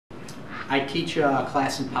I teach a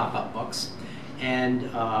class in pop-up books, and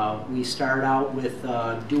we start out with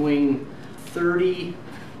doing 30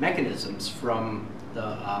 mechanisms from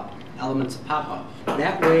the elements of pop-up.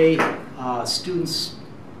 That way, students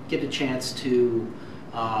get a chance to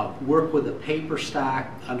work with a paper stock,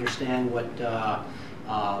 understand what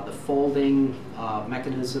the folding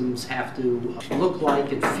mechanisms have to look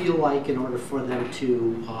like and feel like in order for them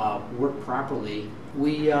to work properly.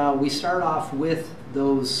 We start off with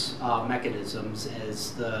those mechanisms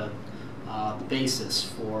as the basis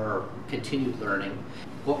for continued learning.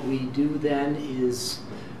 What we do then is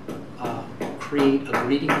create a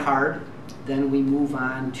greeting card. Then we move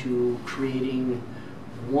on to creating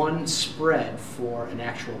one spread for an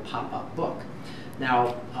actual pop-up book.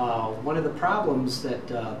 Now, one of the problems that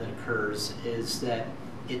occurs is that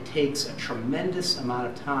it takes a tremendous amount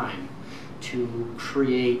of time to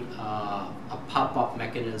create a pop-up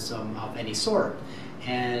mechanism of any sort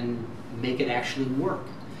and make it actually work.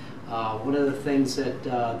 One of the things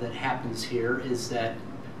that happens here is that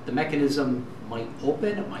the mechanism might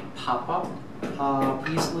open, it might pop up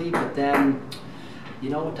easily, but then, you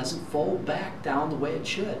know, it doesn't fold back down the way it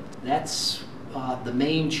should. That's the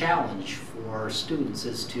main challenge for students,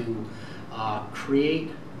 is to create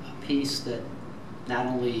a piece that not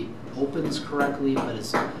only opens correctly, but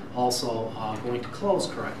is also going to close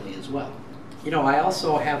correctly as well. You know, I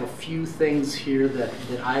also have a few things here that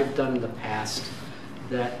I've done in the past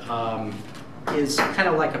that is kind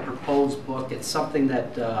of like a proposed book. It's something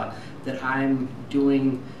that I'm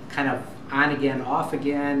doing kind of on again, off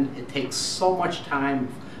again. It takes so much time,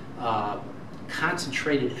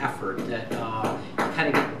 concentrated effort, that you kind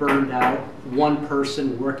of get burned out. One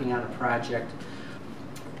person working on a project.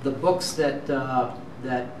 The books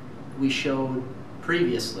that we showed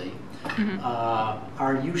previously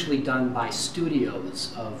are usually done by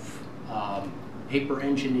studios of paper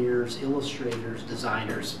engineers, illustrators,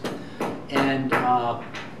 designers, and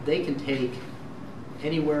they can take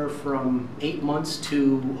anywhere from 8 months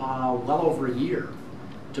to well over a year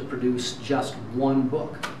to produce just one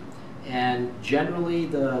book. And generally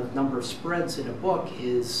the number of spreads in a book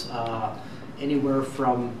is anywhere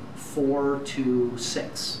from 4 to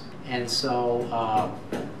 6. And so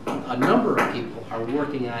a number of people are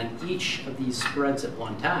working on each of these spreads at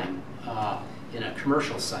one time in a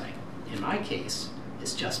commercial setting. In my case,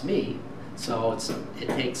 it's just me, so it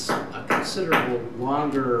takes a considerable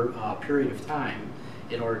longer period of time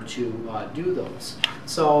in order to do those.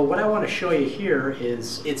 So what I want to show you here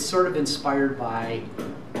is, it's sort of inspired by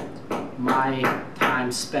my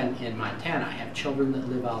time spent in Montana. I have children that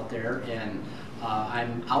live out there, and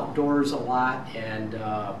I'm outdoors a lot, and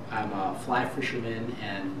I'm a fly fisherman,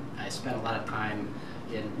 and I spend a lot of time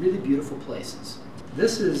in really beautiful places.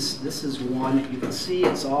 This is one. You can see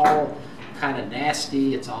it's all kind of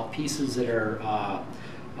nasty. It's all pieces that are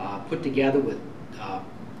put together with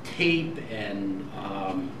tape, and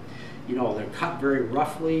you know, they're cut very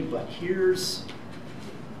roughly. But here's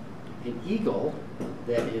an eagle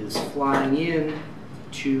that is flying in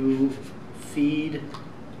to feed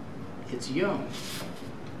its young.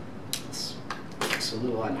 It's a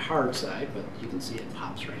little on the hard side, but you can see it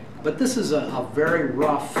pops right. But this is a very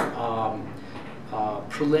rough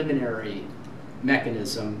preliminary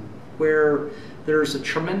mechanism where there's a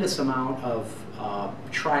tremendous amount of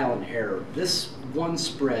trial and error. This one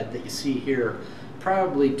spread that you see here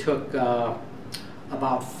probably took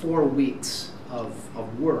about 4 weeks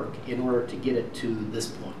of work in order to get it to this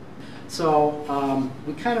point. So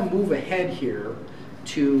we kind of move ahead here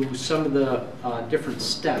to some of the different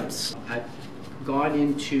steps. I've gone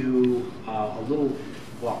into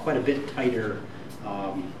quite a bit tighter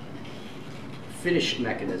finished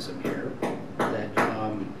mechanism here that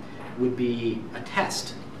would be a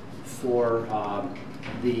test for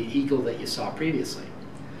the eagle that you saw previously.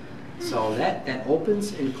 So that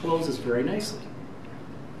opens and closes very nicely.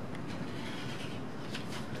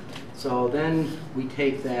 So then we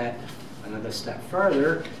take that another step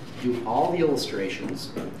further, do all the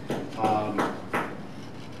illustrations.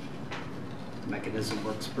 Mechanism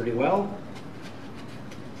works pretty well.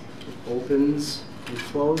 It opens and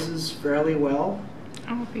closes fairly well.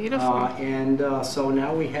 Oh, beautiful. So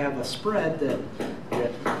now we have a spread that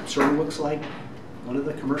sort of looks like one of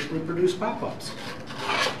the commercially produced pop-ups.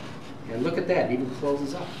 And look at that, it even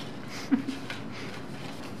closes up.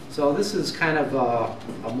 So this is kind of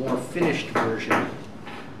a more finished version.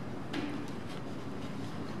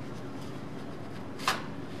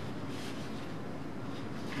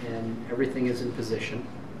 And everything is in position.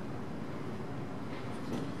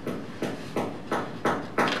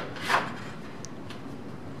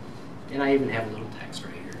 And I even have a little text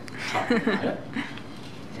right here talking about it.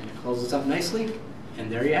 And it closes up nicely,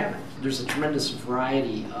 and there you have it. There's a tremendous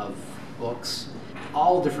variety of books,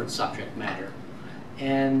 all different subject matter,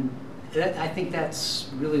 and I think that's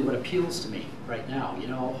really what appeals to me right now. You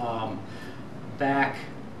know, back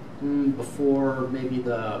before maybe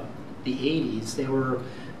the 80s, they were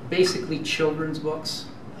basically children's books,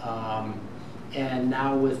 and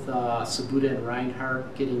now with Sabuda and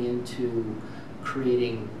Reinhardt getting into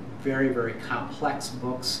creating very, very complex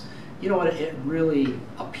books, you know what, it really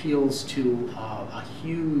appeals to a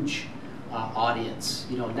huge audience.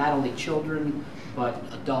 You know, not only children, but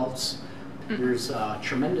adults. There's a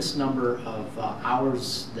tremendous number of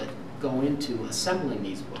hours that go into assembling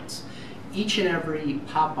these books. Each and every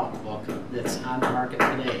pop-up book that's on the market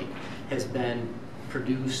today has been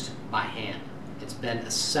produced by hand. It's been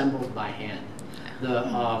assembled by hand.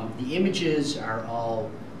 The images are all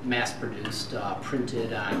mass-produced,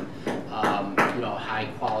 printed on you know,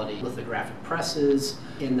 high-quality lithographic presses,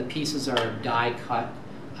 and the pieces are die-cut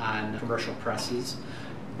on commercial presses.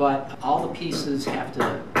 But all the pieces have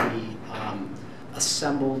to be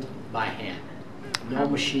assembled by hand. No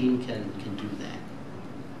machine can do that.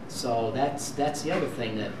 So that's the other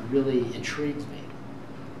thing that really intrigues me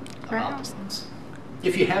about the books.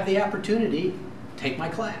 If you have the opportunity, take my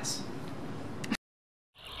class.